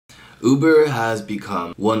Uber has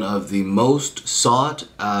become one of the most sought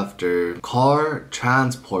after car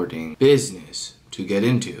transporting business to get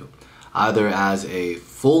into, either as a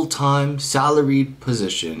full-time salaried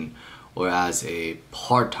position or as a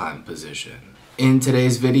part-time position. In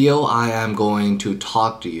today's video, I am going to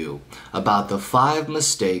talk to you about the 5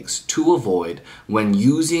 mistakes to avoid when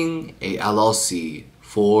using a LLC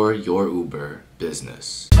for your Uber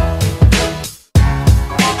business.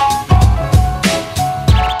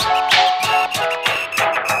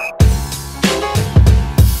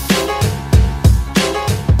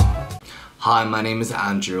 Hi, my name is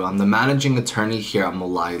Andrew. I'm the managing attorney here at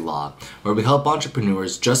Mollaei Law, where we help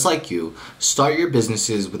entrepreneurs just like you start your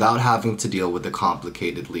businesses without having to deal with the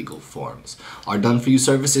complicated legal forms. Our done-for-you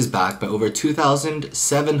service is backed by over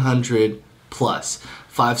 2,700 plus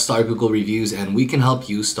 5-star Google reviews, and we can help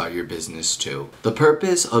you start your business too. The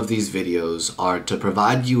purpose of these videos are to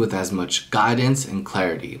provide you with as much guidance and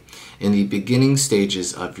clarity in the beginning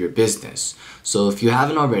stages of your business. So if you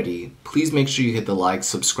haven't already, please make sure you hit the like,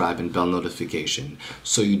 subscribe, and bell notification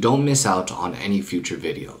so you don't miss out on any future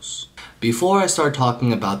videos. Before I start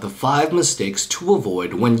talking about the 5 mistakes to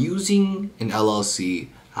avoid when using an LLC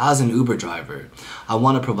as an Uber driver, I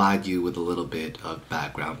want to provide you with a little bit of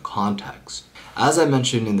background context. As I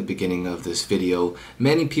mentioned in the beginning of this video,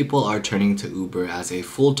 many people are turning to Uber as a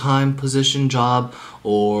full-time position job,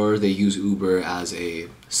 or they use Uber as a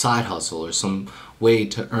side hustle or some way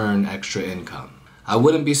to earn extra income. I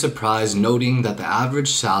wouldn't be surprised noting that the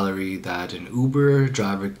average salary that an Uber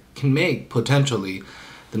driver can make, potentially,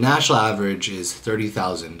 the national average is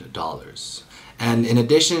 $30,000. And in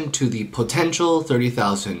addition to the potential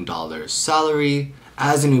 $30,000 salary,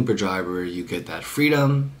 as an Uber driver, you get that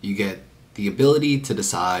freedom, you get the ability to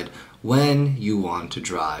decide when you want to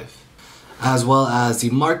drive. As well as the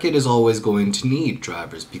market is always going to need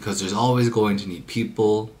drivers because there's always going to need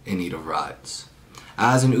people in need of rides.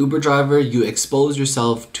 As an Uber driver, you expose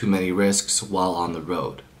yourself to many risks while on the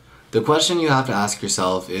road. The question you have to ask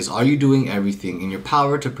yourself is, are you doing everything in your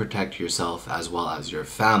power to protect yourself as well as your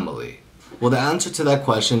family? Well, the answer to that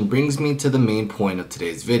question brings me to the main point of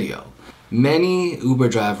today's video. Many Uber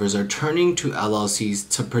drivers are turning to LLCs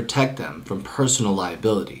to protect them from personal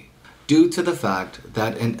liability, due to the fact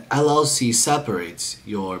that an LLC separates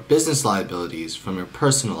your business liabilities from your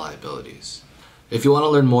personal liabilities. If you want to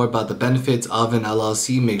learn more about the benefits of an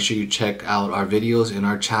LLC, make sure you check out our videos in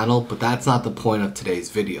our channel, but that's not the point of today's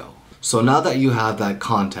video. So now that you have that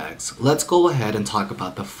context, let's go ahead and talk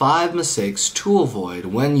about the 5 mistakes to avoid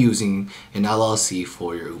when using an LLC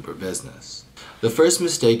for your Uber business. The first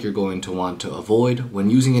mistake you're going to want to avoid when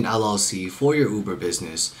using an LLC for your Uber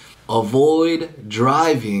business: avoid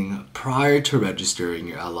driving prior to registering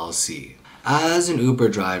your LLC. As an Uber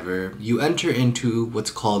driver, you enter into what's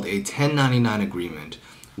called a 1099 agreement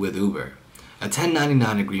with Uber. A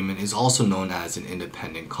 1099 agreement is also known as an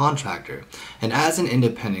independent contractor. And as an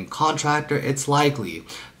independent contractor, it's likely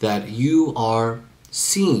that you are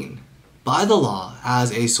seen by the law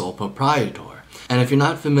as a sole proprietor. And if you're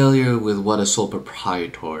not familiar with what a sole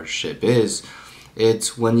proprietorship is,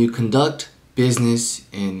 it's when you conduct business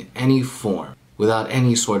in any form without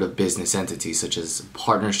any sort of business entity such as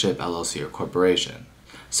partnership, LLC, or corporation.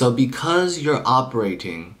 So because you're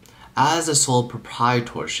operating as a sole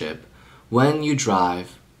proprietorship, when you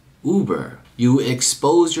drive Uber, you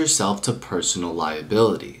expose yourself to personal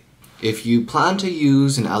liability. If you plan to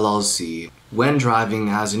use an LLC when driving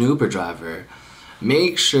as an Uber driver,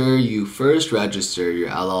 make sure you first register your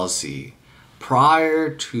LLC prior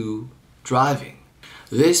to driving.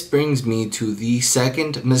 This brings me to the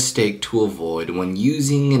second mistake to avoid when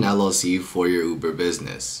using an LLC for your Uber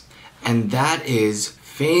business, and that is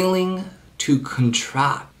failing to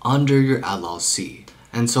contract under your LLC.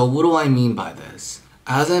 And so what do I mean by this?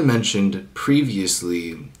 As I mentioned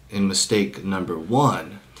previously in mistake number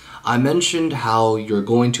 1, I mentioned how you're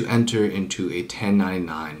going to enter into a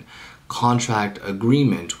 1099 contract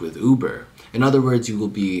agreement with Uber. In other words, you will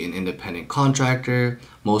be an independent contractor,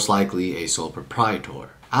 most likely a sole proprietor.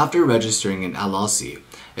 After registering an LLC,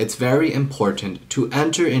 it's very important to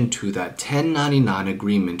enter into that 1099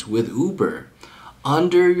 agreement with Uber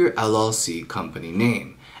under your LLC company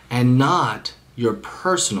name and not your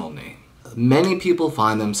personal name. Many people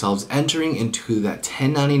find themselves entering into that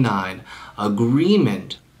 1099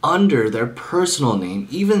 agreement under their personal name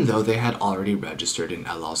even though they had already registered an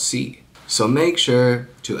LLC. So make sure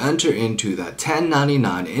to enter into that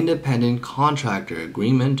 1099 independent contractor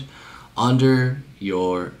agreement under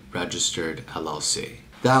your registered LLC.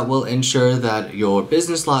 That will ensure that your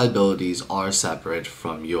business liabilities are separate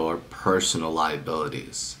from your personal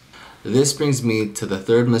liabilities. This brings me to the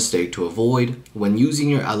third mistake to avoid when using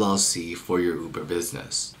your LLC for your Uber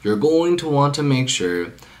business. You're going to want to make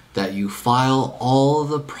sure that you file all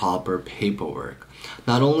the proper paperwork.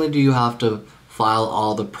 Not only do you have to file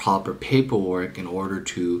all the proper paperwork in order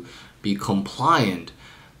to be compliant,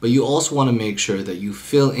 but you also want to make sure that you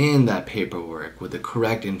fill in that paperwork with the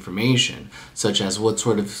correct information, such as what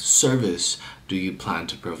sort of service do you plan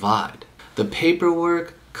to provide. The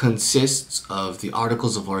paperwork consists of the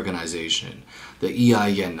articles of organization, the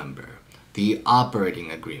EIN number, the operating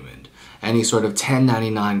agreement, any sort of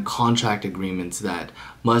 1099 contract agreements that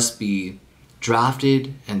must be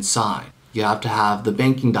drafted and signed. You have to have the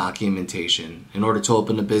banking documentation in order to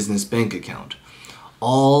open a business bank account.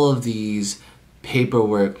 All of these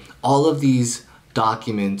paperwork, all of these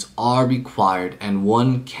documents are required and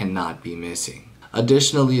one cannot be missing.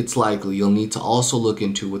 Additionally, it's likely you'll need to also look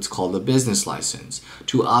into what's called a business license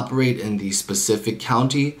to operate in the specific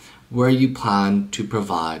county where you plan to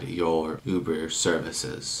provide your Uber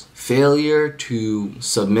services. Failure to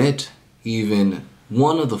submit even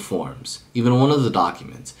one of the forms, even one of the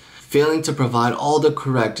documents, failing to provide all the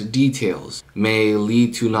correct details may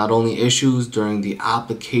lead to not only issues during the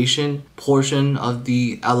application portion of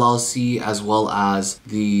the LLC as well as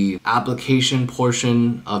the application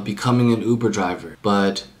portion of becoming an Uber driver,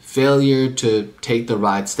 but failure to take the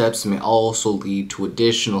right steps may also lead to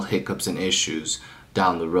additional hiccups and issues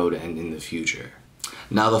down the road and in the future.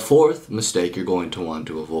 Now, the fourth mistake you're going to want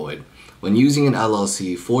to avoid when using an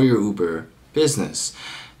LLC for your Uber business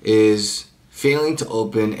is failing to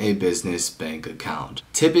open a business bank account.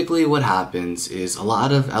 Typically what happens is a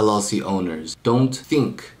lot of LLC owners don't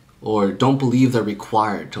think or don't believe they're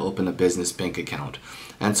required to open a business bank account.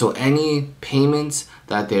 And so any payments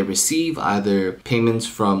that they receive, either payments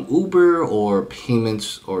from Uber or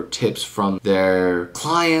payments or tips from their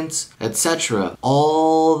clients, etc.,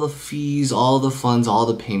 all the fees, all the funds, all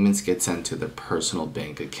the payments get sent to their personal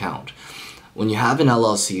bank account. When you have an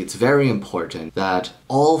LLC, it's very important that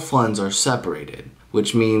all funds are separated,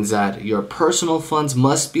 which means that your personal funds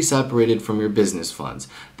must be separated from your business funds.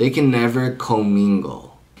 They can never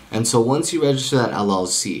commingle. And so once you register that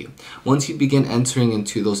LLC, once you begin entering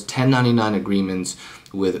into those 1099 agreements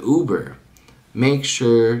with Uber, make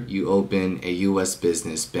sure you open a US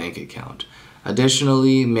business bank account.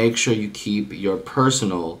 Additionally, make sure you keep your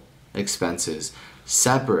personal expenses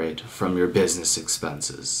separate from your business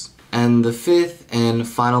expenses. And the fifth and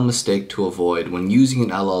final mistake to avoid when using an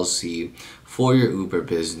LLC for your Uber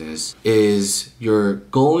business is you're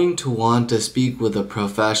going to want to speak with a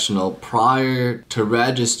professional prior to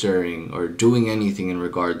registering or doing anything in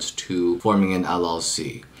regards to forming an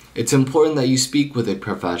LLC. It's important that you speak with a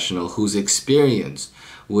professional who's experienced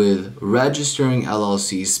with registering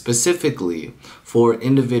LLCs specifically for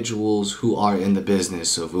individuals who are in the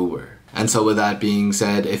business of Uber. And so with that being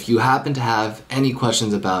said, if you happen to have any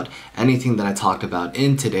questions about anything that I talked about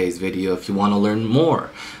in today's video, if you want to learn more,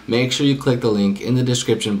 make sure you click the link in the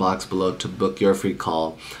description box below to book your free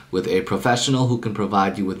call with a professional who can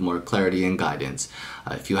provide you with more clarity and guidance.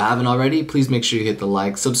 If you haven't already, please make sure you hit the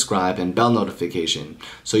like, subscribe, and bell notification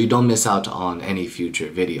so you don't miss out on any future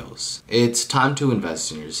videos. It's time to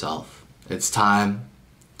invest in yourself. It's time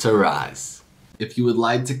to rise. If you would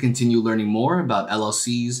like to continue learning more about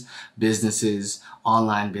LLCs, businesses,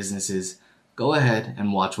 online businesses, go ahead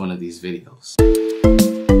and watch one of these videos.